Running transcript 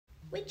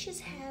Witches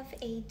have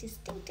a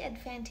distinct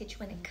advantage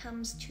when it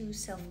comes to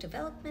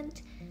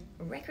self-development,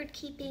 record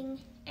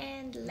keeping,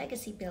 and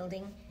legacy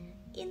building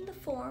in the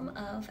form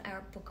of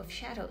our Book of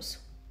Shadows.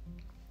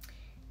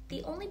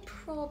 The only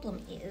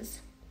problem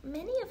is,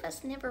 many of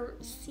us never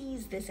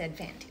seize this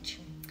advantage.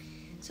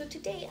 So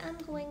today I'm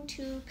going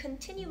to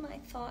continue my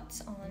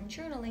thoughts on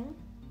journaling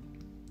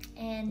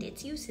and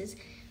its uses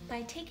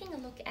by taking a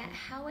look at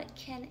how it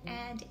can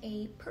add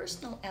a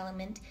personal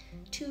element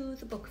to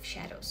the Book of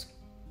Shadows.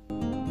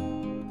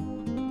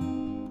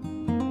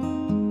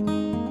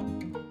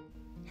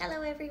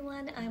 Hello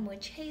everyone, I'm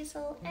Witch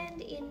Hazel,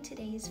 and in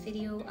today's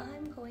video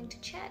I'm going to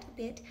chat a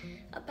bit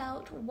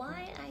about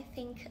why I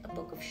think a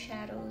Book of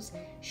Shadows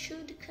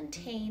should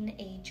contain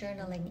a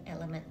journaling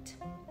element.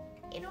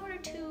 In order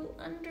to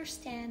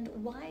understand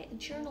why a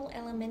journal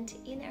element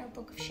in our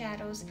Book of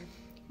Shadows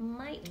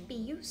might be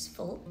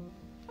useful,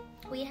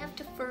 we have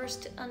to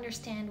first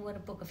understand what a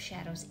Book of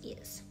Shadows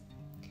is.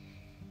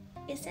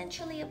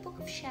 Essentially, a Book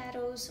of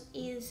Shadows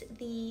is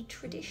the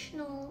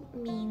traditional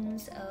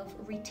means of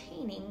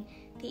retaining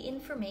the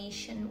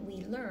information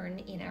we learn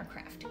in our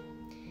craft.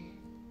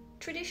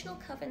 Traditional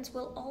covens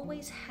will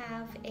always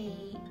have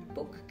a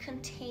book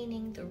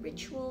containing the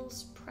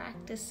rituals,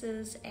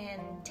 practices,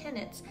 and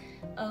tenets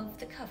of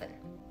the coven,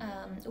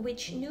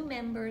 which new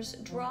members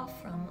draw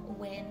from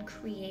when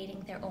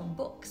creating their own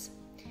books.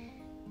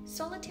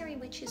 Solitary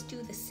witches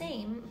do the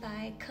same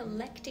by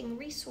collecting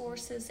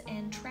resources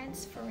and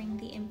transferring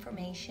the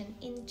information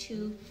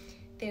into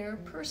their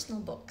personal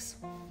books.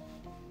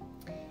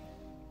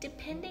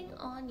 Depending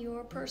on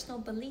your personal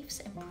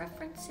beliefs and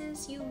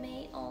preferences, you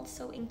may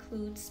also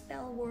include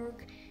spell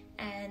work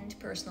and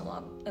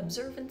personal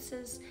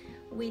observances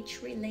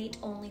which relate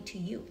only to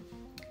you.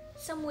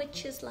 Some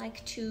witches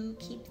like to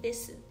keep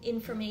this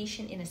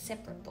information in a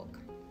separate book.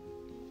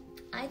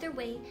 Either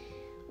way,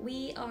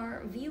 we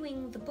are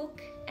viewing the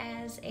book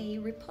as a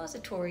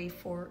repository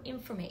for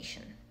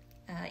information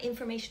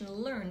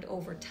learned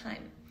over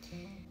time.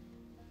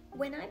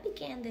 When I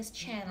began this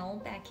channel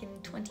back in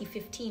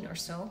 2015 or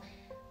so,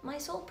 my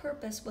sole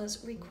purpose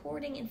was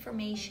recording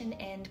information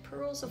and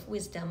pearls of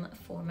wisdom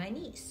for my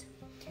niece.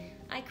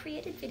 I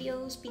created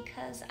videos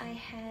because I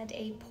had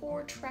a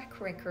poor track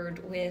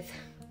record with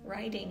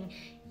writing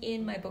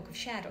in my Book of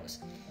Shadows.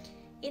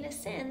 In a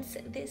sense,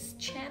 this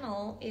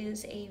channel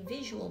is a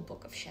visual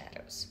Book of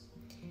Shadows.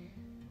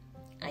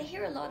 I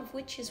hear a lot of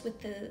witches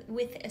with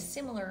a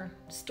similar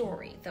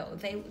story, though.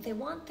 They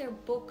want their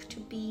book to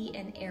be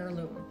an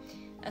heirloom,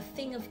 a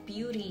thing of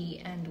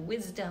beauty and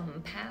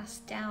wisdom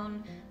passed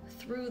down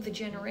through the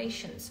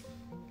generations,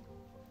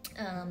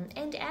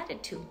 and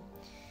added to.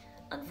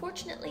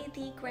 Unfortunately,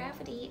 the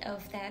gravity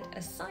of that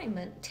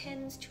assignment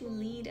tends to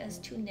lead us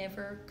to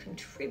never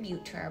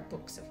contribute to our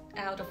books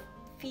out of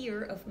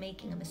fear of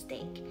making a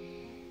mistake.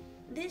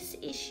 This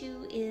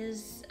issue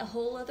is a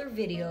whole other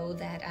video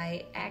that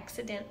I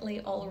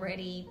accidentally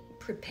already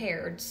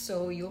prepared,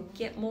 so you'll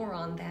get more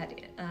on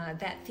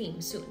that theme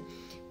soon.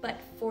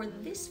 But for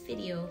this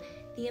video,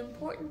 the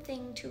important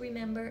thing to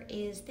remember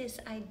is this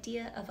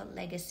idea of a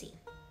legacy.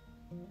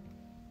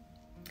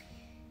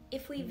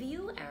 If we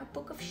view our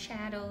Book of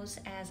Shadows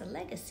as a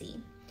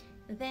legacy,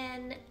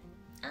 then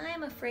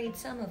I'm afraid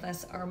some of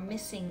us are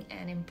missing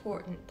an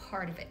important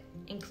part of it,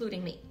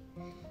 including me.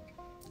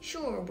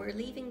 Sure, we're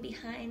leaving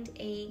behind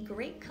a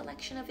great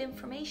collection of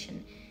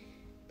information,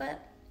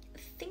 but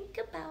think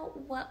about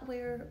what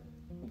we're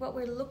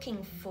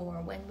looking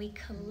for when we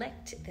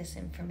collect this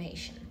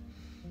information.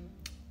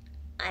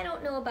 I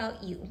don't know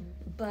about you,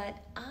 but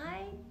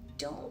I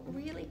don't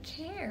really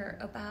care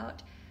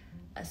about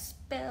a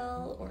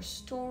spell or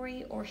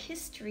story or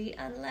history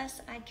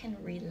unless I can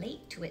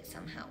relate to it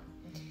somehow,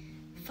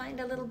 find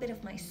a little bit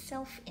of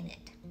myself in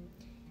it.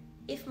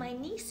 If my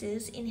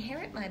nieces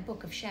inherit my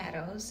Book of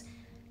Shadows,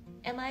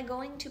 am I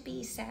going to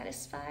be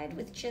satisfied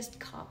with just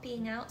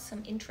copying out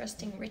some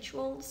interesting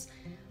rituals,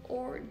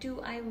 or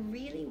do I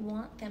really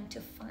want them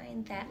to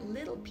find that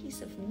little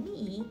piece of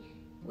me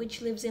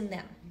which lives in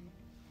them?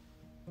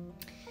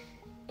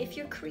 If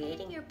you're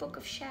creating your Book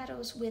of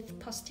Shadows with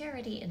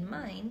posterity in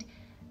mind,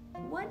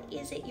 what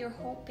is it you're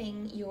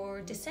hoping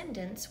your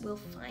descendants will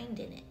find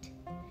in it?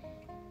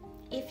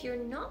 If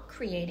you're not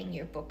creating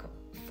your book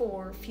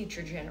for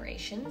future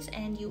generations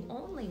and you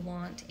only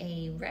want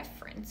a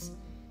reference,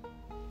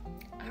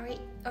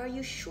 are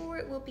you sure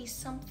it will be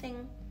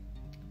something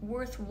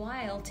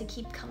worthwhile to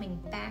keep coming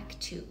back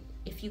to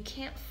if you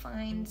can't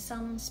find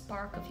some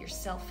spark of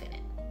yourself in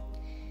it?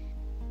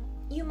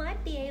 You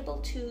might be able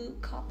to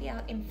copy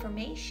out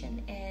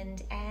information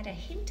and add a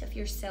hint of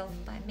yourself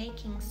by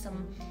making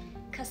some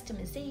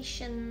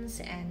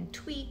customizations and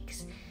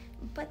tweaks,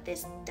 but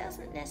this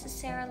doesn't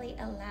necessarily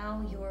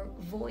allow your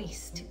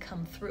voice to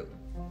come through.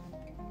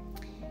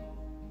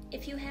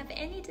 If you have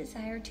any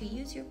desire to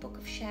use your Book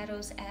of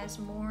Shadows as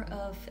more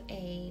of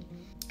a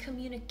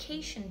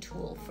communication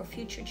tool for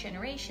future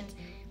generations,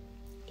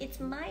 it's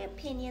my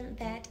opinion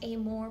that a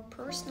more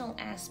personal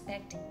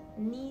aspect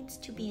needs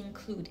to be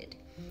included,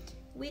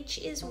 which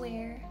is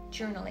where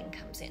journaling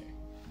comes in.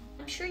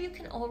 I'm sure you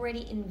can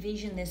already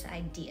envision this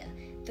idea.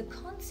 The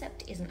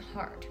concept isn't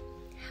hard.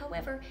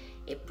 However,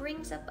 it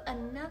brings up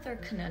another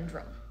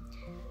conundrum.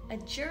 A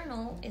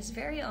journal is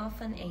very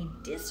often a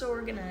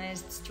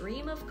disorganized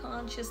stream of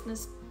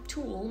consciousness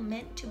tool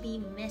meant to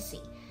be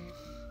messy.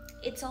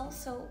 It's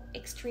also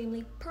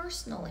extremely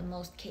personal in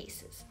most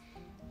cases.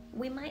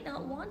 We might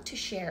not want to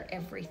share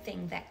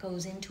everything that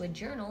goes into a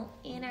journal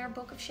in our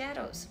Book of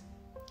Shadows.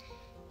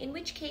 In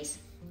which case,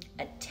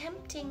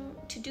 attempting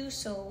to do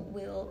so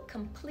will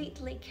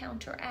completely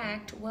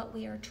counteract what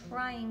we are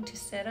trying to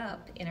set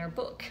up in our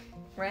book,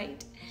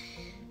 right?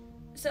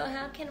 So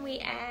how can we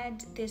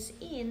add this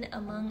in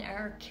among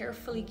our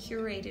carefully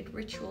curated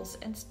rituals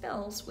and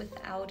spells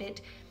without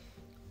it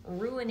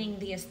ruining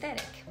the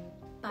aesthetic?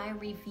 By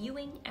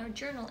reviewing our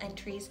journal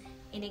entries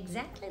in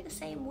exactly the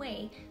same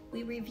way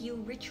we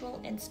review ritual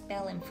and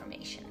spell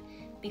information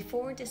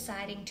before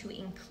deciding to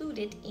include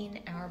it in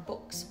our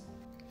books.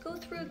 Go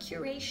through a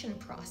curation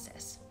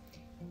process.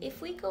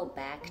 If we go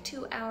back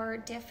to our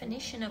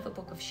definition of a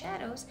Book of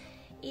Shadows,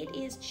 it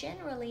is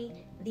generally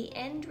the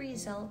end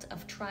result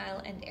of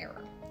trial and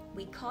error.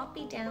 We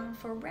copy down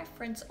for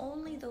reference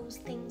only those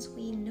things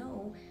we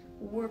know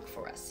work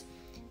for us.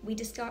 We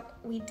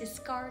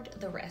discard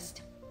the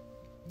rest.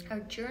 Our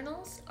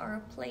journals are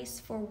a place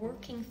for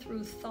working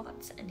through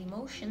thoughts and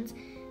emotions,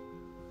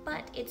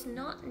 but it's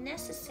not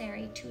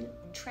necessary to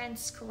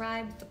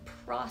transcribe the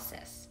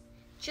process,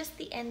 just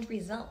the end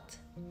result,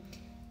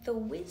 the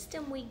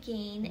wisdom we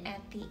gain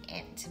at the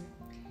end.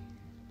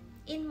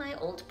 In my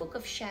old Book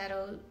of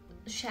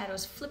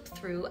Shadows flip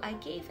through, I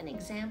gave an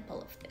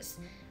example of this.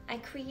 I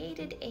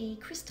created a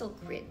crystal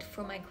grid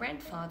for my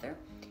grandfather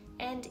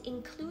and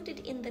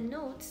included in the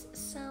notes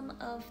some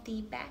of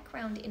the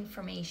background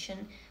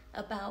information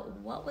about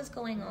what was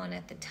going on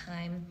at the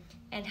time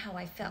and how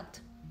I felt.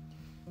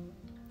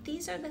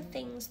 These are the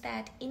things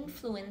that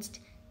influenced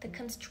the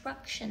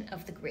construction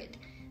of the grid,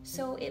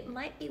 so it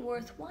might be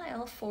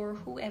worthwhile for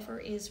whoever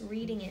is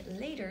reading it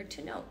later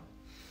to know.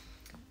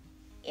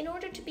 In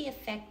order to be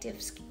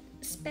effective,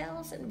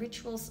 spells and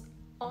rituals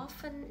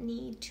often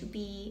need to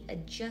be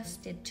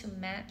adjusted to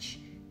match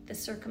the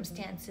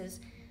circumstances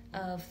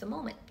of the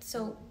moment.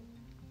 So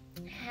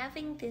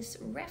having this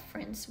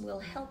reference will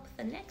help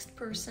the next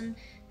person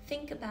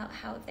think about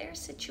how their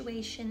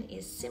situation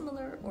is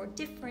similar or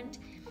different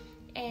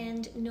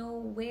and know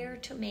where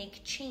to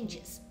make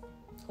changes,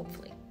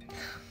 hopefully.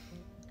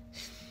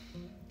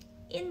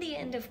 In the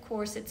end, of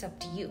course, it's up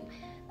to you.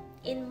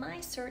 In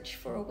my search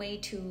for a way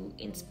to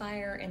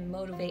inspire and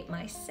motivate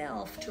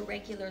myself to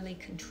regularly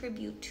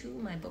contribute to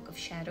my Book of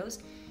Shadows,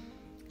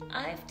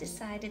 I've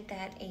decided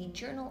that a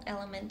journal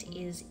element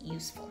is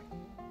useful.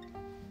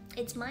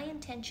 It's my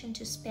intention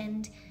to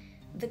spend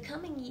the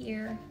coming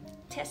year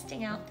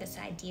testing out this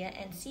idea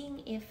and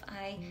seeing if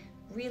I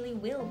really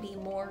will be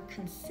more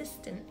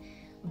consistent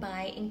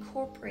by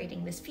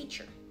incorporating this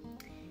feature.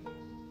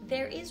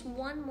 There is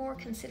one more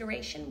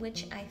consideration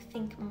which I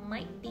think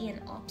might be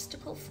an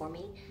obstacle for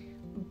me,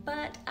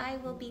 but I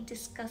will be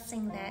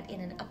discussing that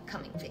in an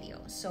upcoming video.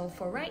 So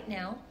for right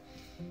now,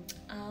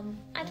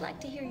 I'd like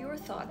to hear your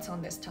thoughts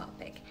on this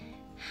topic.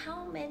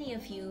 How many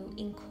of you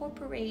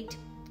incorporate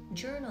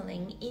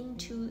journaling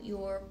into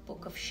your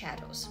Book of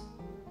Shadows?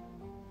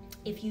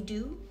 If you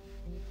do,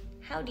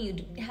 how do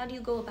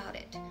you go about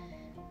it?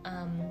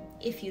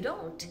 If you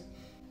don't,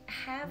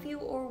 have you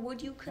or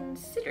would you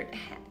consider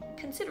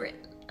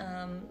it?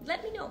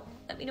 Let me know.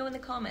 Let me know in the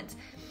comments.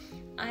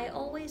 I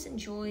always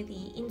enjoy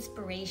the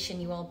inspiration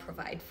you all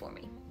provide for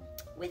me.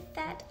 With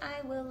that,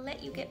 I will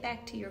let you get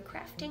back to your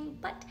crafting,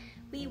 but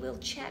we will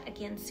chat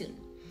again soon.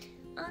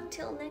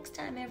 Until next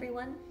time,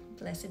 everyone,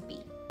 blessed be.